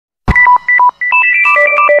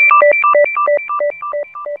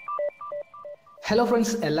Hello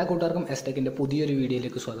friends, എല്ലാ കൂട്ടുകാർക്കും എസ്റ്റെക്കിൻ്റെ പുതിയൊരു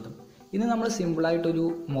വീഡിയോയിലേക്ക് സ്വാഗതം. ഇന്ന് നമ്മൾ സിമ്പിളായിട്ടൊരു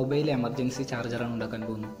മൊബൈൽ എമർജൻസി ചാർജറാണ് ഉണ്ടാക്കാൻ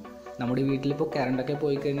പോകുന്നത്. നമ്മുടെ വീട്ടിലിപ്പോൾ കറണ്ടൊക്കെ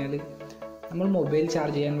പോയി കഴിഞ്ഞാൽ നമ്മൾ മൊബൈൽ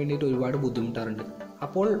ചാർജ് ചെയ്യാൻ വേണ്ടിയിട്ട് ഒരുപാട് ബുദ്ധിമുട്ടാറുണ്ട്.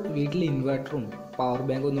 അപ്പോൾ വീട്ടിൽ ഇൻവെർട്ടറും പവർ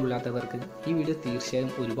ബാങ്കും ഒന്നും ഇല്ലാത്തവർക്ക് ഈ വീഡിയോ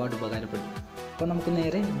തീർച്ചയായും ഒരുപാട് ഉപകാരപ്പെടും. അപ്പോൾ നമുക്ക്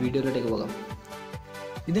നേരെ വീഡിയോയിലേക്ക് പോകാം.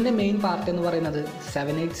 ഇതിൻ്റെ മെയിൻ പാർട്ട് എന്ന് പറയുന്നത്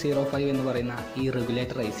 7805 എന്ന് പറയുന്ന ഈ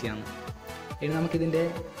റെഗുലേറ്റർ ഐസിയാണ്. ഇനി നമുക്കിതിൻ്റെ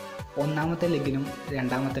ഒന്നാമത്തെ ലെഗിനും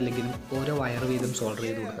രണ്ടാമത്തെ ലെഗിനും ഓരോ വയർ വീതം സോൾഡർ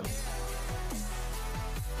ചെയ്ത് കൊടുക്കണം.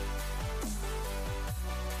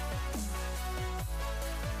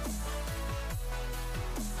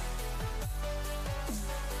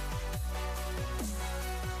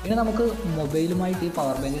 ഇനി നമുക്ക് മൊബൈലുമായിട്ട് ഈ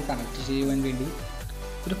പവർ ബാങ്ക് കണക്ട് ചെയ്യുവാൻ വേണ്ടി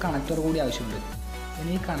ഒരു കണക്ടർ കൂടി ആവശ്യമുണ്ട്.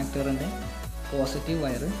 ഇനി ഈ കണക്ടറിൻ്റെ പോസിറ്റീവ്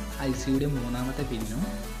വയർ ICയുടെ മൂന്നാമത്തെ പിന്നും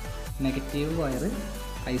നെഗറ്റീവ് വയർ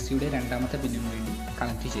ICയുടെ രണ്ടാമത്തെ പിന്നിനും വേണ്ടി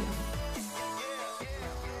കണക്ട് ചെയ്യാം.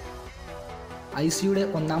 ICയുടെ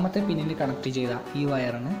ഒന്നാമത്തെ പിന്നിന് കണക്ട് ചെയ്ത ഈ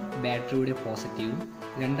വയറിന് ബാറ്ററിയുടെ പോസിറ്റീവും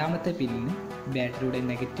രണ്ടാമത്തെ പിന്നിന് ബാറ്ററിയുടെ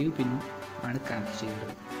നെഗറ്റീവ് പിന്നും ആണ് കണക്ട്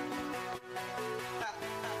ചെയ്യേണ്ടത്.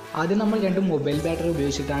 ആദ്യം നമ്മൾ രണ്ട് മൊബൈൽ ബാറ്ററി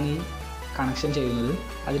ഉപയോഗിച്ചിട്ടാണ് ഈ കണക്ഷൻ ചെയ്യുന്നത്.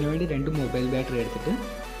 അതിനുവേണ്ടി രണ്ട് മൊബൈൽ ബാറ്ററി എടുത്തിട്ട്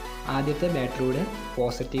ആദ്യത്തെ ബാറ്ററിയുടെ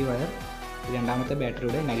പോസിറ്റീവ് വയർ രണ്ടാമത്തെ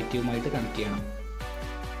ബാറ്ററിയുടെ നെഗറ്റീവുമായിട്ട് കണക്ട് ചെയ്യണം,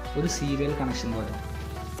 ഒരു സീരിയൽ കണക്ഷൻ പോലെ.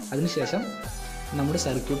 അതിനുശേഷം നമ്മുടെ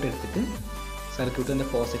സർക്യൂട്ട് എടുത്തിട്ട് സർക്യൂട്ടിൻ്റെ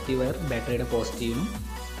പോസിറ്റീവ് വയർ ബാറ്ററിയുടെ പോസിറ്റീവിനും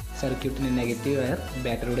സർക്യൂട്ടിൻ്റെ നെഗറ്റീവ് വയർ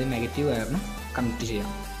ബാറ്ററിയുടെ നെഗറ്റീവ് വയറിനും കണക്ട്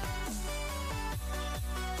ചെയ്യാം.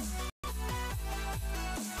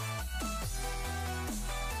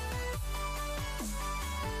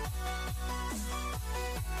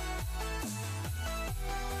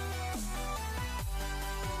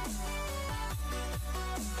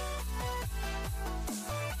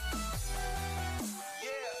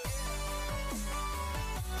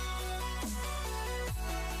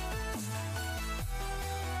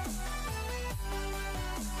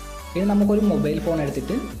 ഇനി നമുക്കൊരു മൊബൈൽ ഫോൺ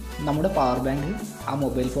എടുത്തിട്ട് നമ്മുടെ പവർ ബാങ്ക് ആ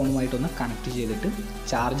മൊബൈൽ ഫോണുമായിട്ടൊന്ന് കണക്ട് ചെയ്തിട്ട്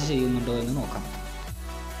ചാർജ് ചെയ്യുന്നുണ്ടോ എന്ന് നോക്കാം.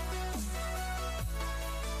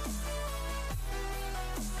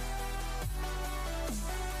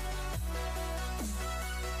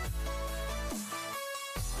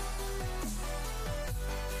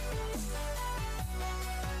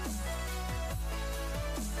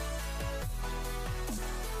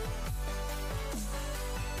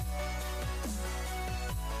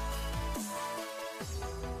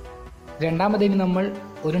 രണ്ടാമതേന് നമ്മൾ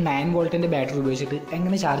ഒരു 9 വോൾട്ടിൻ്റെ ബാറ്ററി ഉപയോഗിച്ചിട്ട്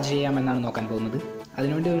എങ്ങനെ ചാർജ് ചെയ്യാമെന്നാണ് നോക്കാൻ പോകുന്നത്.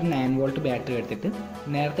 അതിനുവേണ്ടി ഒരു 9 വോൾട്ട് ബാറ്ററി എടുത്തിട്ട്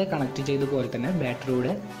നേരത്തെ കണക്ട് ചെയ്തതുപോലെ തന്നെ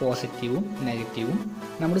ബാറ്ററിയുടെ പോസിറ്റീവും നെഗറ്റീവും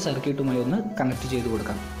നമ്മുടെ സർക്യൂട്ടുമായി ഒന്ന് കണക്ട് ചെയ്ത്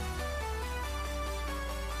കൊടുക്കാം.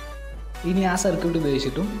 ഇനി ആ സർക്യൂട്ട്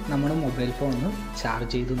ഉപയോഗിച്ചിട്ടും നമ്മുടെ മൊബൈൽ ഫോൺ ഒന്ന്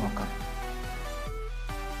ചാർജ് ചെയ്ത് നോക്കാം.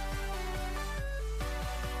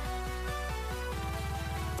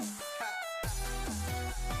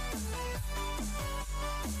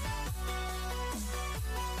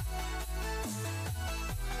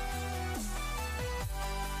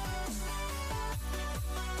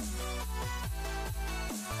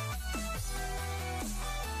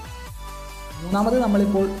 മൂന്നാമത്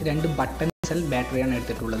നമ്മളിപ്പോൾ രണ്ട് ബട്ടൺ സെൽ ബാറ്ററിയാണ്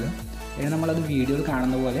എടുത്തിട്ടുള്ളത്. ഇനി നമ്മളത് വീഡിയോയിൽ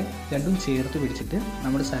കാണുന്ന പോലെ രണ്ടും ചേർത്ത് പിടിച്ചിട്ട്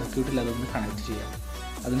നമ്മുടെ സർക്യൂട്ടിൽ അതൊന്ന് കണക്ട് ചെയ്യാം.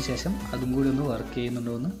 അതിനുശേഷം അതും കൂടി ഒന്ന് വർക്ക്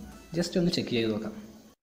ചെയ്യുന്നുണ്ടോ എന്ന് ജസ്റ്റ് ഒന്ന് ചെക്ക് ചെയ്ത് നോക്കാം.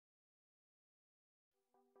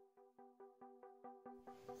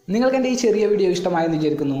 നിങ്ങൾക്ക് എൻ്റെ ഈ ചെറിയ വീഡിയോ ഇഷ്ടമായെന്ന്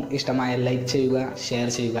വിചാരിക്കുന്നു. ഇഷ്ടമായ ലൈക്ക് ചെയ്യുക, ഷെയർ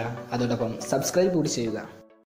ചെയ്യുക, അതോടൊപ്പം സബ്സ്ക്രൈബ് കൂടി ചെയ്യുക.